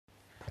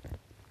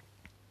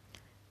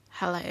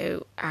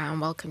Hello and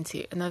welcome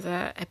to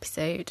another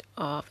episode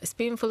of A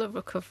Spoonful of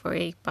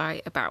Recovery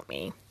by About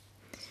Me.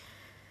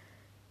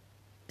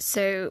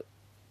 So,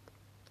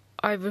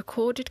 I've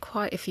recorded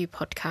quite a few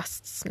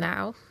podcasts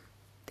now.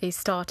 They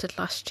started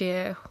last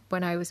year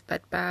when I was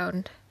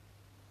bedbound,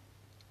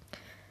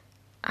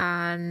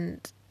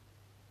 and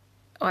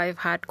I've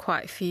had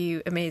quite a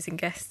few amazing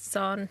guests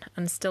on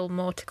and still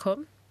more to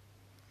come.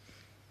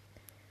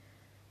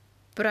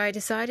 But I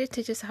decided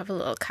to just have a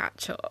little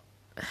catch up.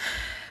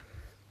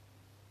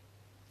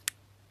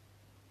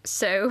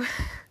 So,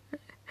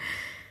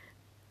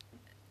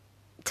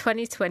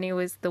 2020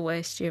 was the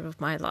worst year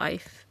of my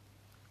life,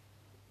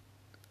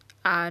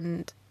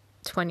 and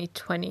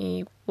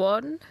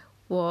 2021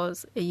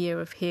 was a year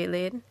of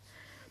healing,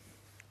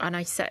 and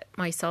I set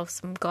myself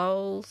some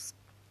goals,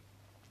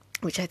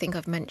 which I think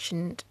I've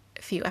mentioned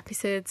a few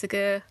episodes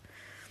ago,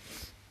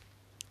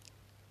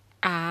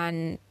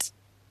 and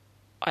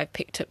I've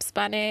picked up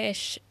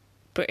Spanish,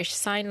 British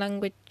Sign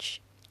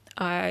Language,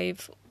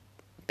 I've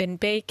been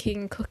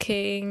baking,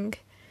 cooking.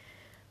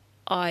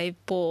 I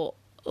bought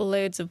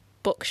loads of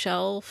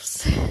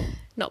bookshelves,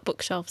 not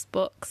bookshelves,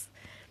 books.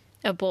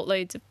 I bought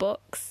loads of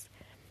books.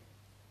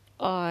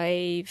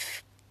 What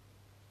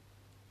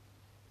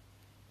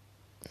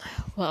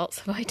else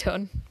have I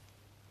done?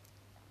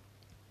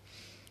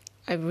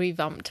 I've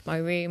revamped my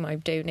room.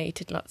 I've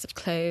donated lots of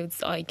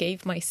clothes. I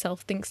gave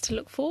myself things to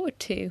look forward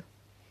to.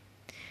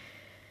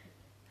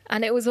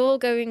 And it was all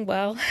going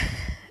well.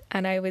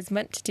 And I was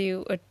meant to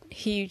do a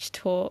huge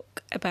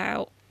talk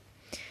about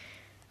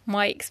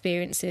my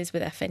experiences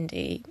with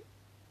FND.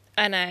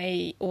 And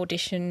I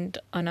auditioned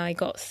and I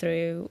got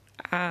through,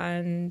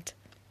 and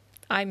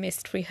I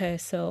missed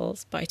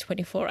rehearsals by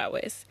 24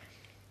 hours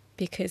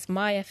because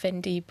my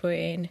FND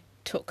brain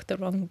took the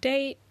wrong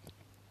date,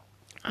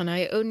 and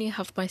I only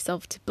have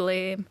myself to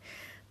blame,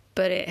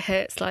 but it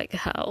hurts like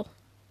hell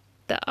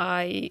that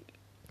I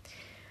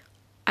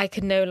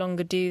can no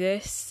longer do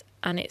this.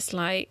 And it's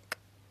like,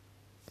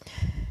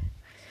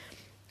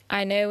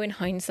 I know in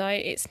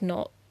hindsight it's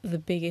not the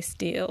biggest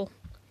deal,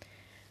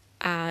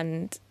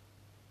 and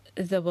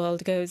the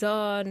world goes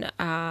on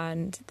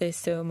and there's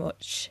so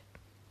much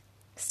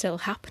still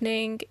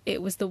happening.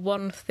 It was the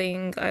one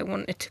thing I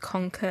wanted to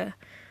conquer,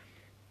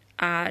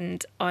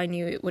 and I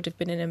knew it would have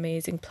been an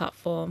amazing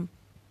platform,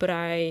 but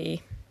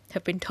I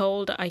have been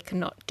told I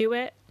cannot do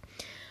it.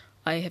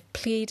 I have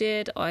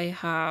pleaded, I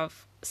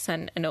have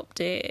sent an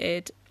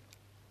updated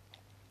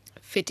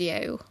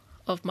video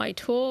of my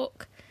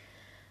talk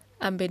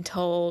and been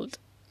told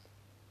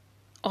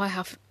I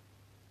have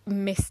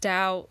missed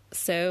out,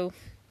 so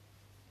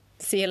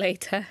see you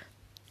later.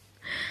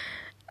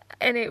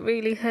 And it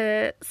really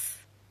hurts.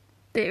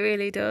 It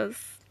really does.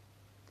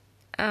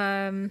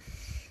 Maybe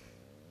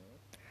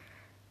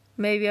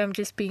I'm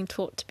just being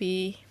taught to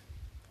be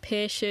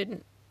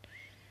patient.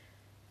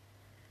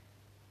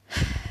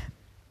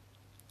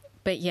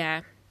 But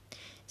yeah,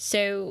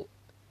 so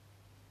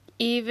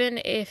even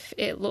if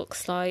it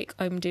looks like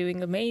I'm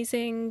doing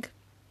amazing,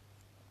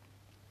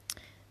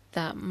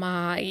 that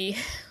my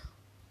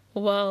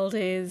world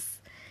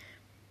is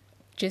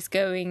just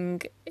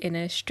going in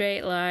a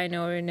straight line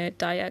or in a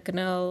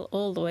diagonal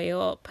all the way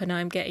up and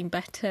I'm getting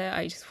better,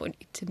 I just want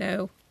you to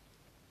know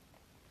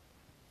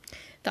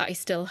that I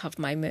still have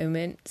my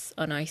moments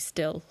and I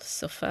still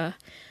suffer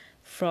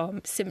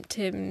from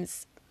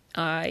symptoms.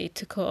 I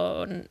took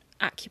on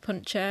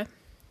acupuncture.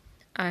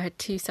 I had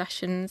 2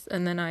 sessions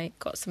and then I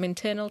got some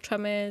internal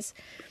tremors.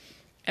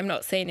 I'm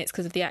not saying it's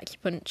because of the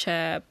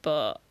acupuncture,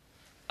 but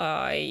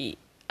I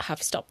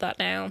have stopped that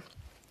now,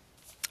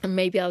 and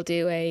maybe I'll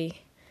do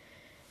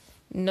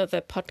another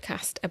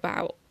podcast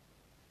about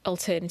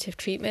alternative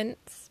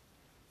treatments.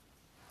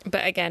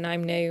 But again,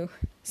 I'm no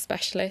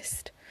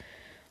specialist.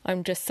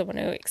 I'm just someone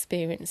who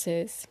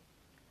experiences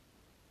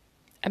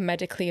a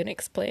medically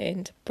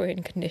unexplained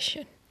brain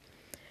condition.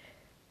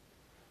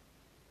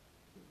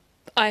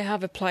 I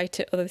have applied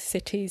to other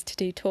cities to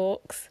do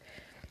talks,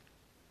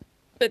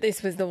 but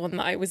this was the one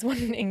that I was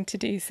wanting to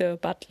do so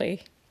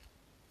badly.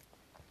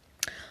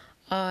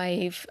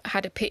 I've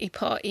had a pity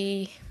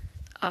party.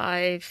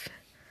 I've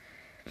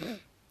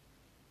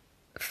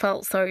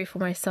felt sorry for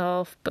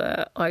myself,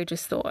 but I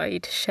just thought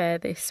I'd share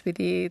this with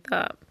you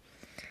that,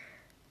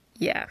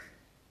 yeah,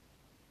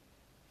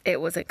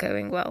 it wasn't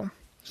going well.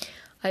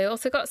 I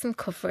also got some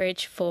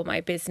coverage for my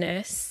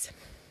business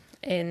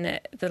in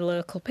the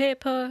local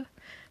paper,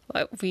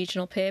 like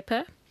regional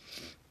paper.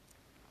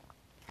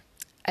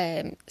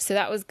 So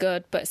that was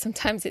good, but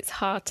sometimes it's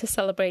hard to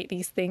celebrate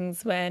these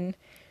things when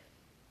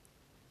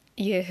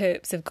your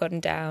hopes have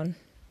gone down.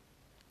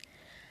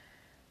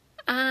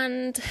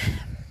 And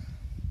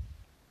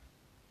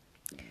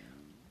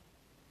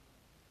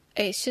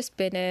it's just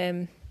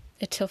been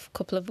a tough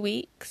couple of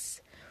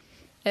weeks.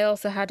 I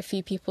also had a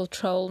few people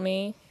troll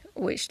me,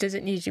 which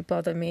doesn't usually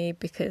bother me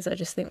because I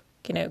just think,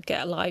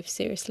 get a life,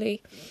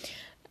 seriously.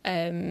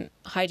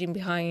 Hiding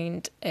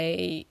behind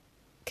a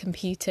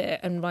computer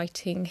and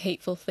writing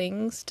hateful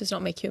things does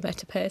not make you a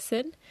better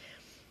person.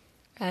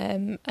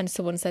 And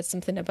someone said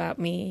something about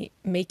me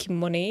making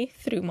money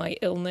through my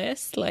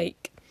illness.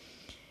 Like,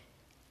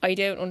 I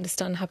don't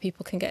understand how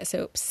people can get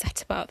so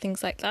upset about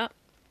things like that.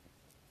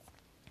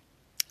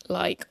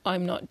 Like,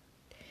 I'm not,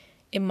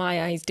 in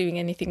my eyes, doing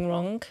anything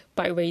wrong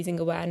by raising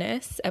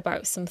awareness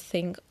about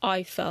something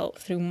I felt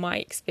through my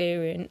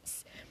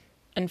experience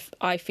and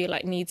I feel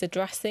like needs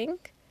addressing.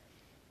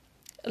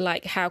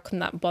 Like, how can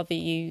that bother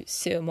you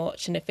so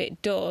much? And if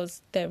it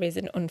does, there is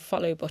an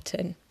unfollow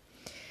button.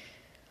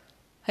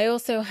 I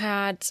also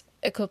had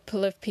a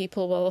couple of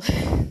people, well,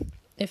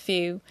 a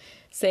few,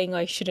 saying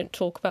I shouldn't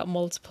talk about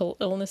multiple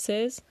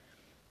illnesses.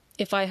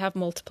 If I have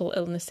multiple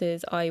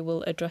illnesses, I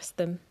will address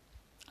them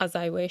as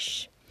I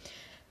wish.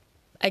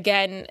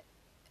 Again,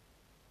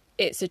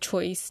 it's a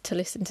choice to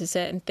listen to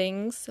certain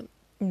things.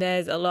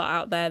 There's a lot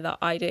out there that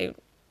I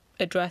don't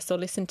address or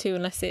listen to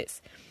unless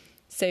it's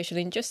social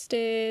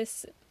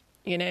injustice,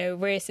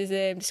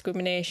 racism,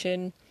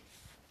 discrimination.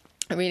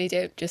 I really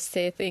don't just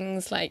say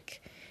things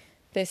like,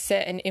 there's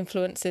certain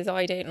influences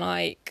I don't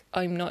like.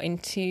 I'm not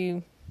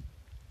into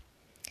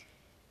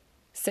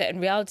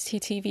certain reality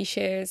TV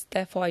shows,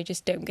 therefore I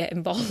just don't get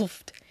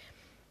involved.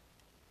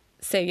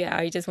 So yeah,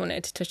 I just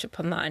wanted to touch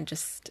upon that, and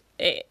just,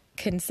 it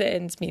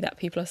concerns me that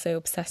people are so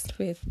obsessed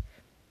with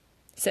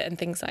certain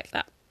things like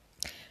that.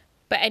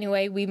 But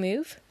anyway, we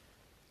move.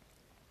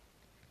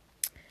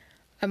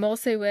 I'm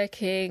also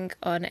working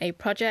on a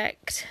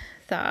project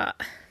that,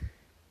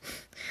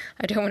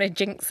 I don't want to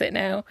jinx it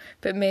now,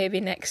 but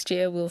maybe next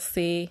year we'll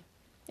see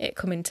it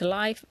come into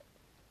life.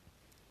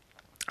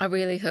 I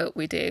really hope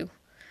we do.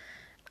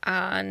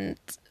 And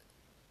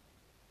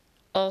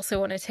also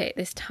want to take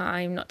this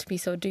time not to be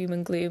so doom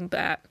and gloom,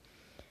 but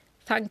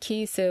thank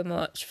you so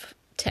much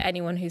to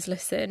anyone who's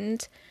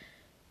listened,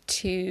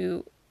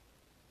 to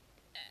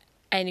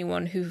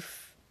anyone who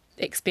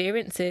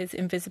experiences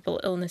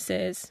invisible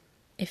illnesses.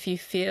 If you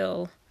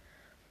feel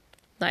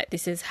like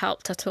this has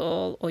helped at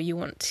all, or you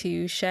want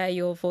to share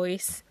your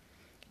voice,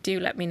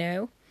 do let me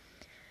know.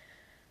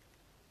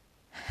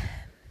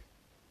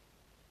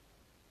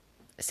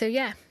 So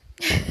yeah,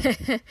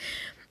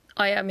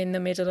 I am in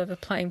the middle of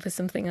applying for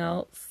something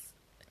else.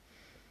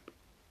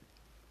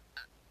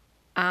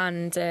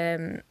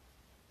 And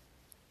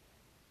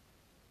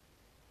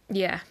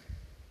yeah,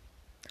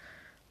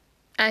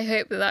 I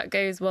hope that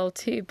goes well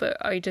too,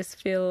 but I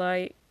just feel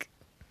like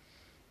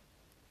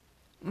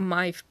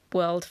my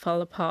world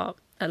fell apart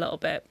a little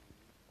bit,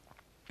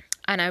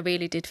 and I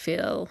really did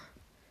feel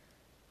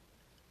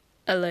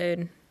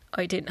alone.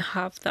 I didn't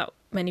have that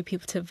many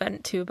people to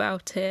vent to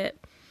about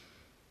it,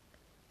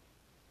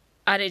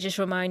 and it just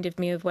reminded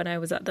me of when I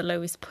was at the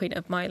lowest point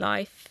of my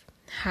life,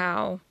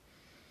 how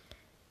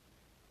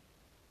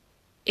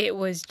it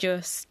was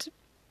just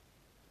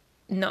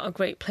not a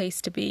great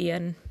place to be,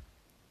 and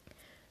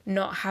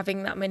not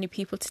having that many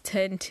people to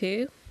turn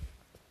to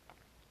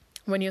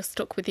when you're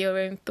stuck with your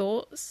own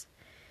thoughts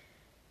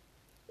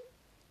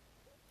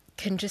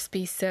can just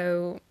be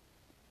so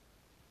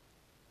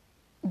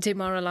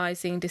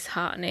demoralising,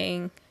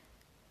 disheartening,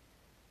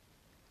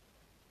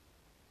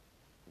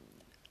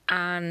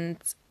 and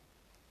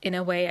in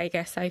a way I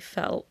guess I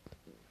felt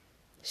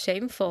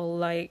shameful.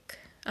 Like,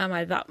 am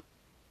I that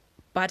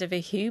bad of a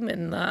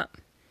human that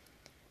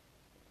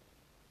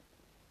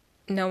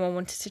no one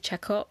wanted to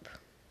check up?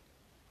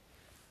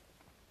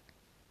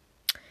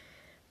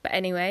 But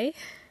anyway,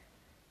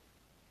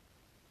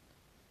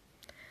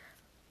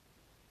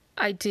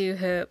 I do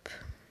hope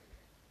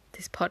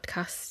this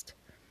podcast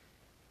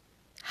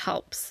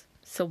helps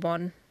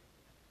someone.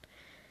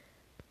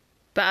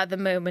 But at the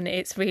moment,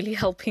 it's really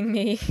helping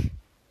me.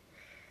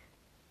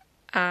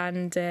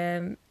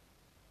 And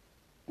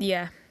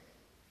yeah,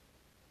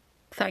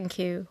 thank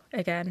you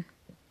again.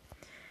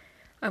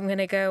 I'm going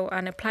to go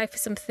and apply for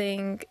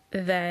something,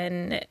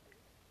 then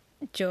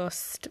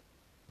just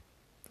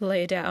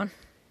lay down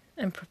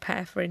and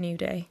prepare for a new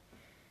day.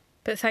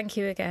 But thank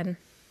you again.